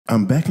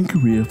I'm back in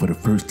Korea for the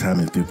first time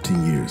in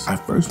 15 years. I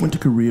first went to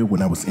Korea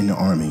when I was in the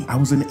army. I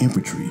was in the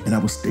infantry and I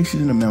was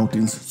stationed in the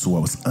mountains, so I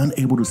was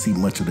unable to see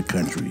much of the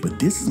country. But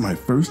this is my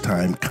first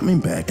time coming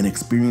back and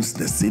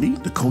experiencing the city,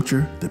 the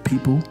culture, the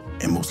people,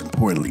 and most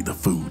importantly, the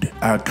food.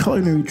 Our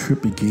culinary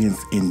trip begins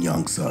in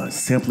Yongsan,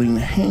 sampling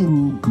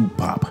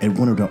Hangover at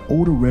one of the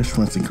older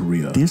restaurants in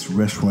Korea. This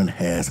restaurant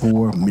has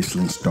 4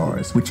 Michelin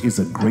stars, which is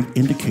a great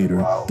indicator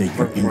that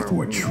you're in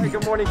for a treat.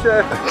 Good morning,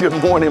 chef. Good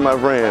morning, my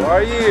friend. How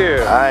are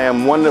you? I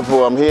am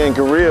wonderful. I'm here in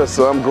Korea,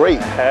 so I'm great.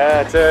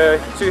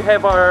 To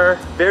have our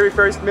very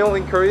first meal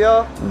in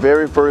Korea.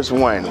 Very first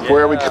one. Yeah.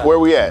 Where are we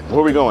at? Where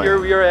are we going? Here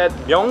we are at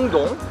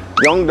Myeongdong.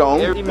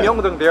 Myeongdong. In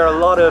Myeongdong, there are a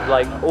lot of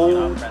like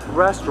old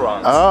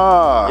restaurants.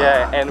 Ah.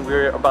 Yeah, and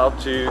we're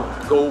about to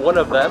go one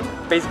of them.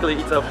 Basically,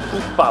 it's a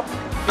kupap.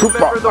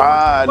 Kupap.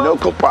 Ah, no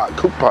kupap.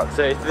 Kupap.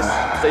 So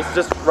it's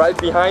just right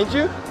behind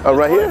you. Oh,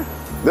 right here?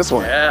 This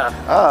one? Yeah.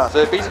 Ah.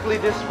 So basically,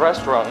 this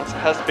restaurant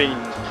has been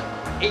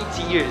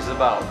 80 years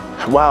about.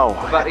 Wow.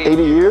 About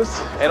 80 years?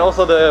 And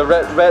also the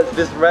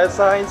this red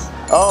signs.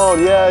 Oh,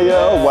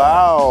 yeah.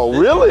 Wow.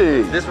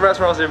 Really? This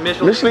restaurant is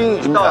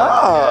Michelin.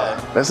 Ah,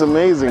 yeah. That's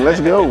amazing. Let's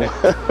go.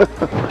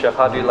 Chef,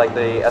 how do you like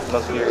the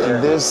atmosphere here?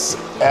 This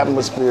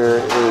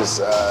atmosphere is,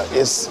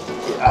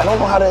 I don't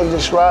know how to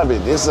describe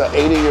it. This is an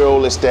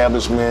 80-year-old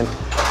establishment,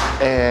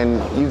 and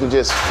you can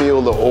just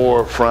feel the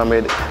aura from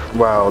it.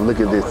 Wow, look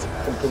at this.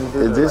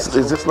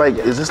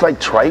 Is this like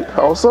tripe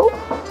also?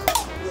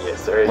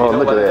 Yes, sir. Oh,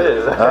 look at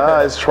that.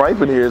 Ah, it's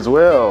tripe in here as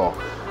well.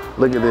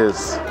 Look at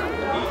this.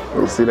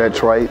 You see that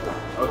tripe?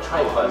 Oh,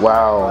 tripe.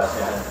 Wow.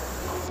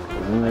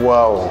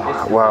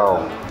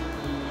 Wow.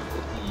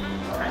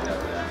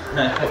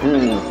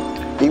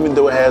 Even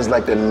though it has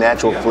like the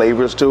natural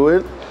flavors to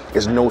it,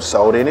 there's no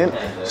salt in it,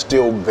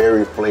 still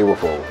very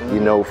flavorful. You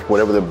know,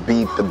 whatever the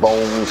beef, the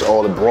bones,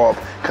 all the broth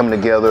coming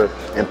together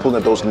and pulling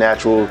out those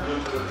natural,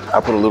 I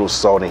put a little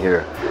salt in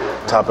here,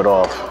 top it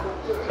off.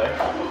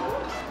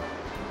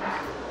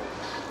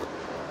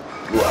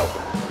 Wow.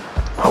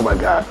 Oh my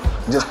God.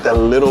 Just a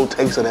little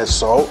taste of that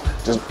salt,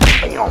 just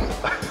bam.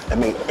 That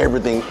made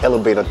everything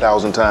elevate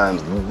 1,000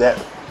 times.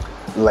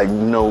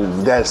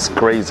 That's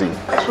crazy.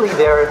 Actually,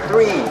 there are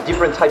 3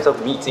 different types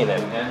of meats in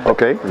it.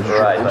 Okay,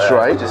 Right. That's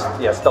right.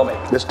 Stomach.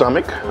 The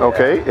stomach,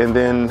 okay, and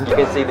then you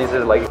can see this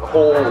is like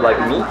whole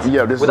meat.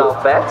 Yeah, this without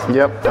is, fat.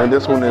 Yep, and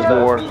this one is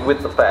more meat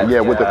with the fat. Yeah,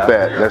 with the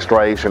fat. That's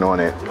striation on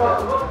it.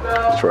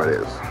 Let's try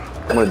this.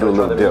 I'm gonna do a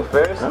little dip.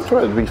 I'll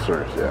try the beef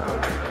first. Yeah.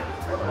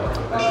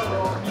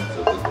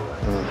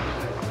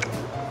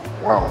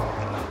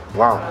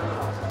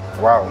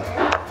 Wow.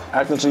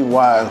 I can see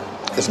why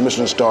it's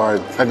Michelin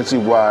starred. I can see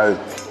why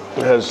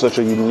it has such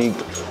a unique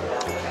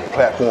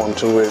platform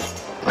to it,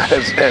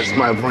 as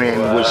my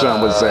friend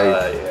Wisham would say.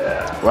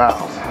 Yeah.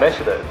 Wow.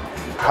 Measured it.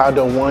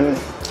 Hada one,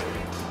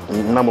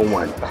 number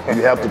 1.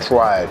 You have to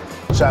try it.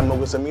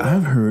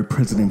 I've heard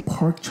President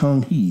Park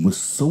Chung-hee was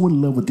so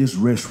in love with this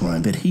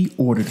restaurant that he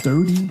ordered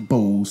 30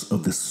 bowls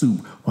of the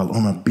soup while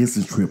on a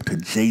business trip to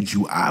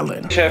Jeju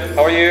Island. Chef,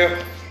 how are you?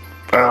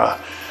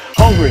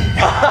 Hungry.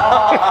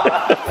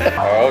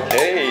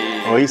 Okay.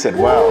 Oh, he said,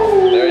 wow.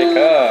 There he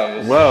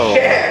comes. Wow.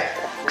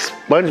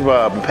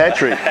 SpongeBob and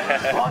Patrick.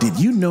 Did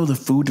you know the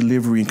food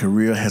delivery in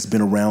Korea has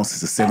been around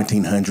since the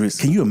 1700s?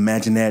 Can you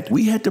imagine that?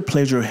 We had the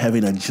pleasure of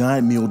having a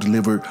giant meal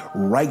delivered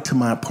right to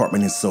my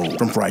apartment in Seoul.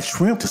 From fried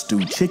shrimp to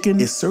stewed chicken,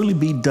 it certainly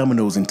beat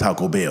Domino's and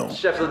Taco Bell.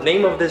 Chef, the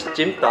name of this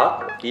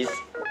Jjimdak is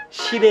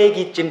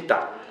Shiregi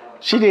Jjimdak.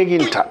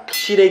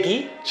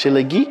 Shiregi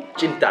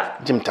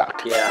Jjimdak.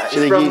 Jjimdak. Yeah,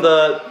 it's from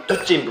the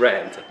Jjim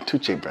brand.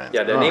 Jjim brand.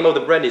 Yeah, the name of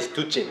the brand is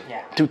Jjim.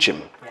 Yeah.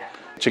 Jjim. Yeah.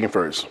 Chicken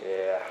furs.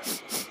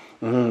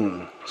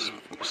 Yeah.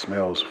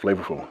 Smells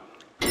flavorful.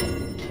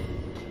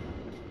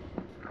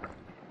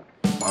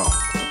 Wow.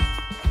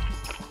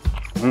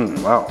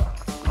 Wow.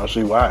 I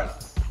see why.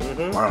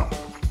 Wow.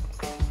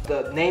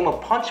 The name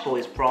of punch bowl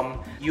is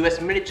from US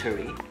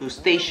military who's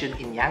stationed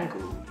in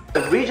Yangu.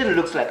 The region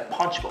looks like a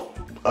punch bowl.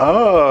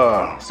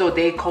 Ah. So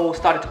they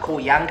started to call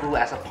Yangu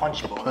as a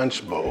punch bowl.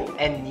 Punch bowl.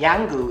 And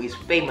Yangu is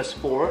famous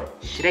for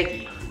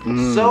Shiregi.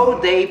 So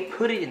they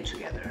put it in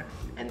together.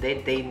 And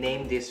they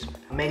named this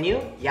menu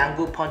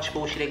Yangu Punch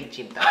Bowl Shiregi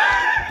Jjimdak.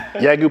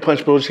 Yangu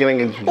punch bowl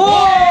Shiregi.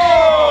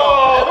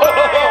 Oh!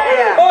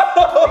 Yeah.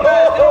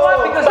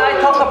 Because I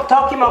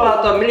talking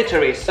about the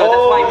military, so that's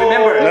why I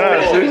remember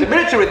it's a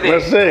military thing.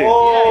 Let's see.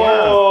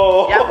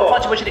 Oh. Yeah. Yangu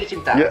Punch Bowl Shiregi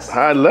Jjimdak. Yes,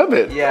 I love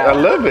it. Yeah. I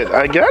love it.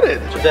 I got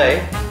it.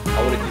 Today,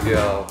 I want to give you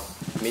a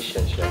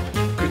mission, chef.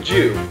 Could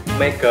you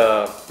make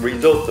a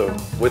risotto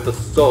with the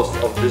sauce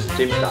of this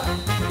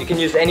Jjimdak? You can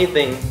use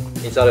anything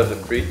inside of the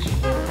fridge.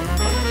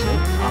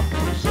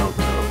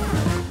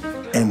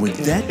 And with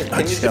that,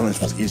 a challenge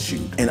was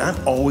issued. And I'm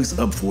always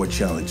up for a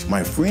challenge.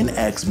 My friend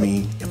asked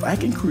me if I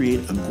can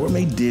create a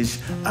gourmet dish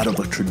out of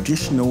a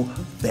traditional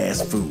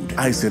fast food.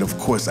 I said, of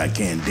course I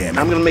can, damn it.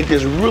 I'm gonna make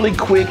this really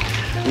quick,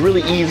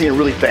 really easy, and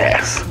really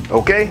fast,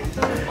 okay?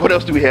 What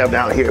else do we have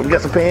down here? We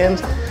got some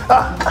pans.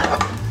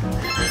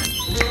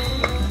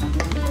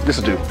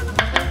 This'll do.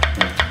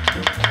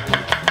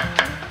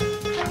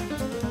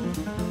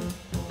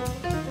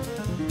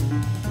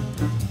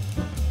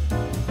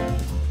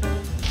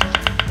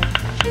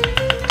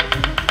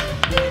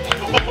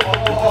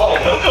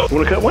 You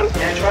wanna cut one?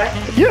 Can I try?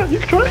 Yeah, you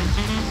can try it.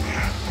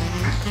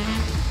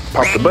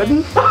 Pop the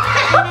button.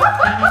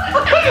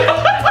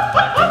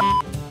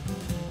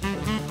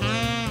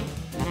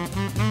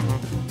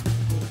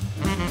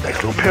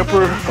 Nice little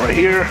pepper right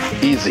here.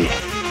 Easy.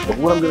 But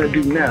what I'm gonna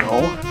do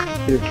now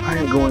is I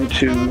am going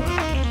to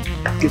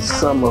get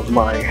some of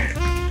my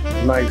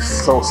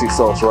nice saucy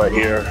sauce right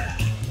here.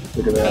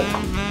 Look at that.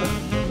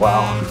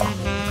 Wow.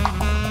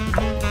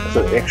 That's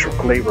an extra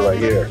flavor right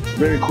here.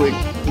 Very quick,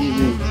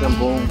 easy,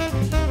 simple.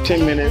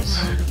 10 minutes.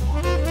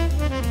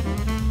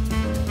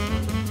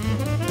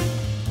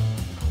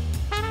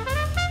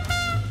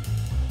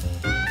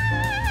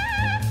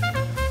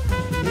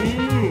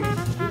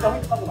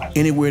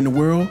 Anywhere in the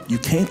world, you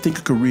can't think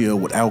of Korea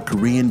without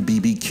Korean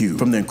BBQ.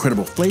 From the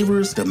incredible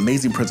flavors, the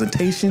amazing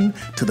presentation,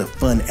 to the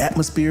fun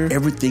atmosphere,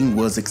 everything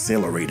was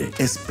accelerated.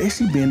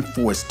 Especially being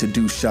forced to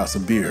do shots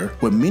of beer.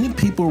 What many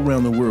people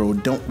around the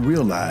world don't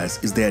realize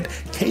is that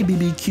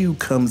KBBQ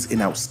comes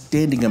in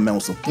outstanding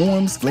amounts of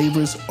forms,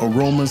 flavors,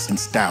 aromas, and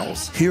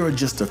styles. Here are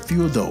just a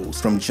few of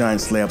those, from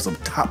giant slabs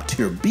of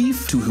top-tier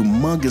beef to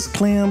humongous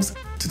clams,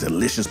 to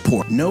delicious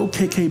pork. No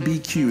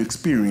KKBQ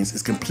experience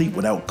is complete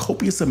without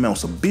copious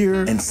amounts of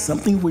beer and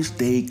something which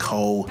they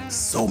call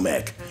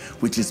Somaek,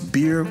 which is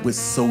beer with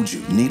soju.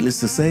 Needless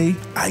to say,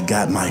 I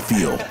got my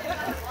fill.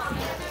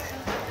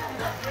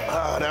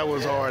 That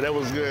was hard, that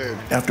was good.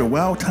 After a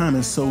wild time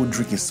in Seoul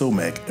drinking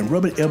Somaek and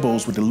rubbing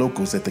elbows with the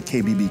locals at the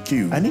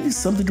KBBQ, I needed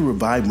something to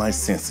revive my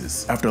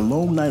senses. After a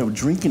long night of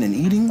drinking and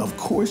eating, of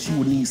course you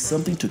will need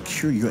something to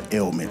cure your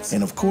ailments.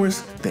 And of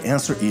course, the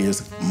answer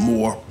is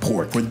more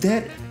pork. For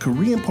that,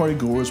 Korean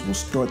partygoers will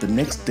start the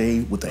next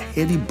day with a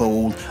heavy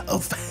bowl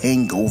of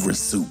hangover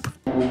soup.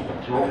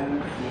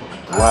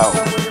 Wow.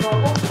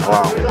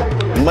 Wow.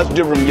 Much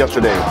different from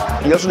yesterday.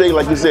 Yesterday,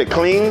 like you said,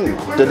 clean.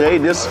 Today,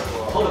 this,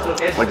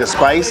 like the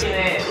spice.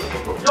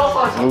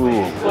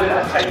 Ooh.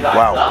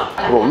 Wow.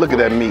 Oh, look at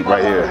that meat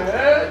right here.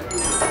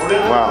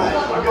 Wow.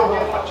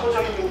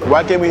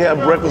 Why can't we have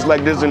breakfast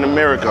like this in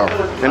America,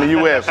 in the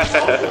U.S.?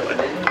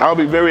 I'll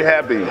be very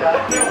happy.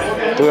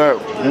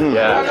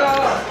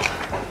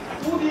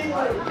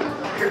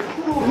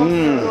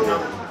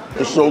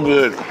 It's so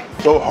good.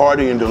 So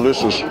hearty and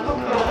delicious.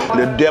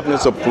 The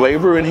depthness of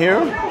flavor in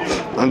here,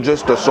 and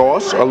just the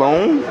sauce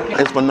alone,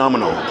 is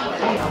phenomenal.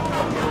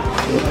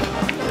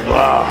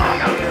 Wow.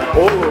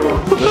 Oh,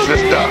 this is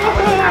stuff.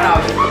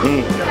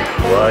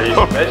 Wow, you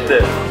smashed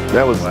it.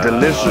 That was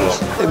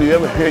delicious. If you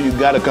ever here, you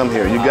gotta come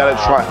here. You gotta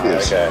try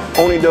this.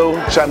 Onido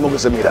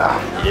Chatmogasamida.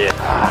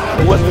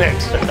 Yeah. What's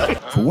next?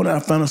 For one of our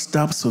final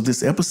stops of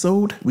this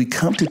episode, we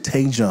come to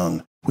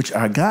Daejeon, which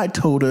our guide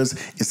told us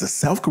is the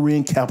South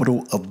Korean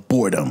capital of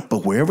boredom.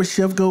 But wherever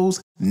chef goes,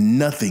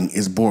 nothing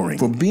is boring.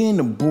 For being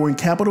the boring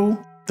capital,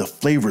 the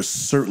flavors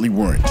certainly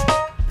weren't.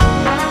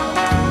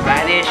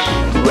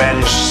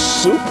 Radish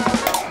soup.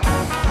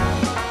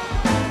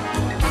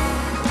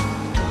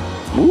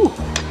 Ooh,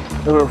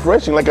 it's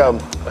refreshing, like a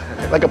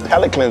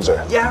palate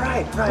cleanser. Yeah,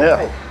 right.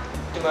 Yeah.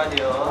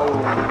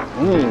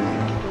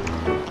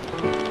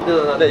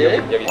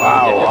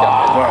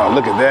 Wow,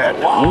 look at that.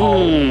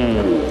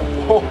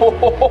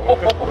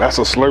 That's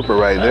a slurper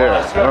right there.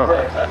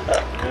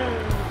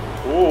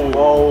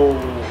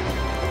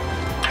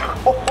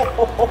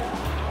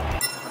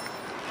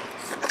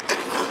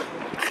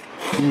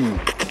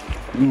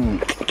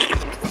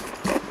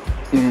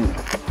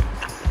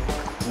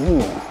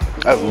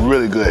 That's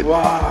really good.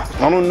 Wow.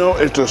 I don't know,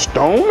 it's a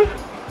stone,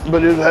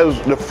 but it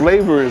has, the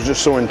flavor is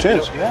just so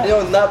intense. You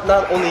know,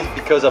 not only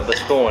because of the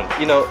stone,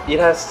 you know, it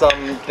has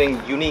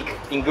something unique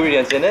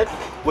ingredients in it,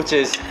 which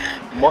is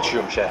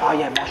mushroom, chef. Oh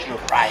yeah, mushroom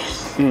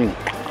fries.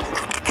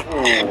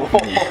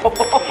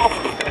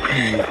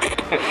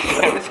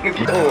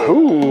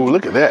 Ooh,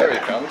 look at that. There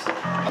it comes.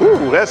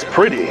 Ooh, that's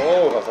pretty.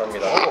 Oh,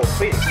 감사합니다. Oh,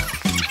 sweet.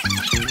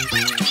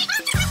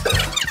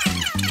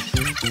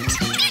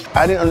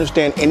 I didn't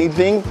understand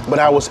anything, but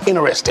I was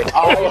interested.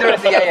 Oh,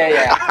 interesting.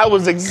 Yeah. I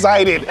was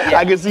excited. Yeah.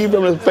 I could see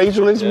from his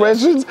facial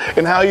expressions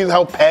and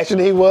how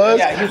passionate he was.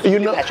 Yeah, he's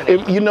really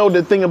passionate. You know,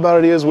 the thing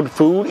about it is with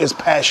food is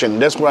passion.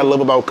 That's what I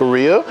love about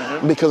Korea,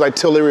 because I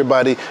tell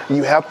everybody,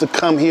 you have to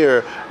come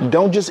here.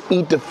 Don't just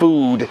eat the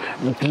food,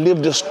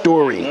 live the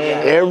story.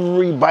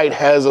 Every bite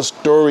has a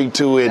story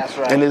to it, That's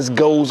right. and it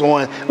goes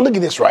on. Look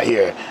at this right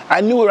here.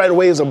 I knew it right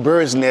away as a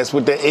bird's nest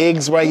with the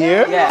eggs right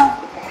here.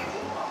 Yeah.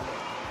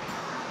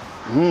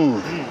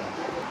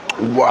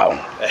 Wow.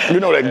 You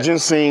know that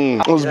ginseng,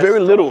 it was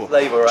very little.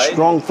 Flavor, right?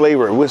 Strong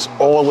flavor. It was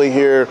all the way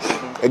here.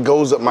 It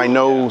goes up my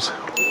nose.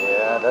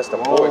 Yeah, that's the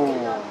pork.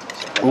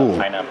 Ooh.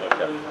 Pineapple,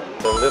 chef.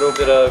 A little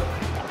bit of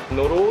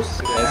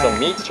noodles and some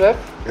meat, chef.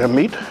 That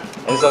meat?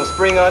 And some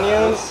spring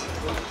onions.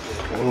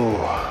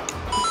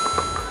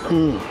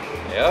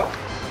 Yeah.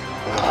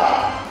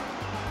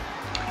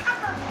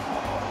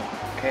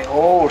 Okay.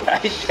 Oh,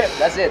 nice, chef.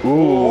 That's it.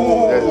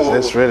 Ooh,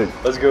 that's ready.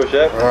 Let's go,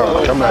 chef.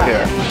 Come back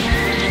here.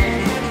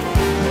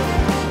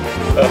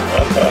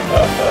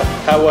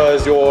 How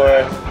was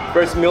your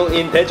first meal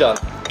in Daejeon?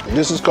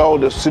 This is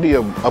called the city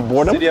of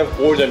boredom. City of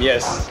boredom,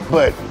 yes.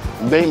 But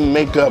they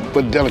make up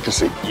for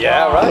delicacy.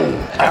 Yeah,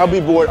 right. I'll be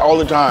bored all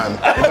the time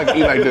if I can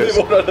eat like this.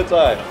 All the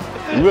time.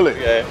 Really?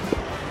 Okay.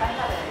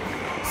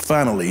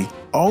 Finally,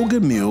 all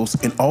good meals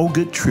and all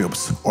good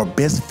trips are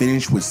best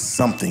finished with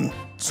something.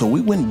 So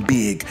we went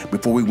big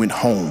before we went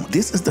home.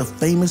 This is the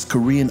famous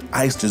Korean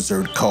ice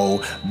dessert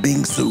called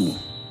bingsu.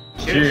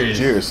 Cheers.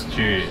 Cheers.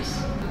 Cheers.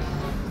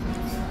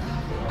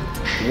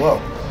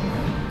 Whoa.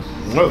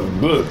 That's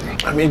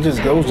good. I mean, it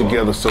just goes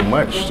together so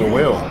much, so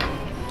well.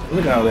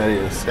 Look how that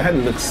is.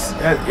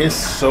 That is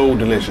so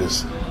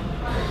delicious.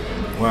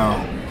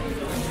 Wow.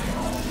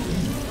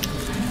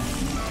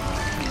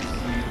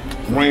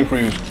 Rain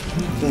freeze.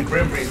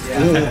 Rain freeze,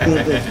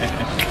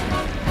 yeah.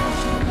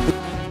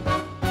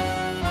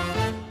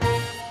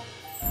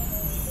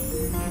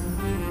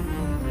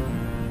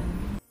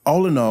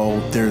 All in all,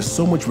 there is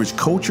so much rich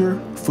culture,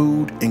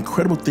 food,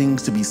 incredible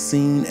things to be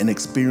seen and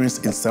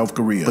experienced in South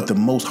Korea. But the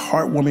most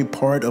heartwarming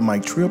part of my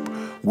trip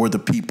were the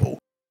people.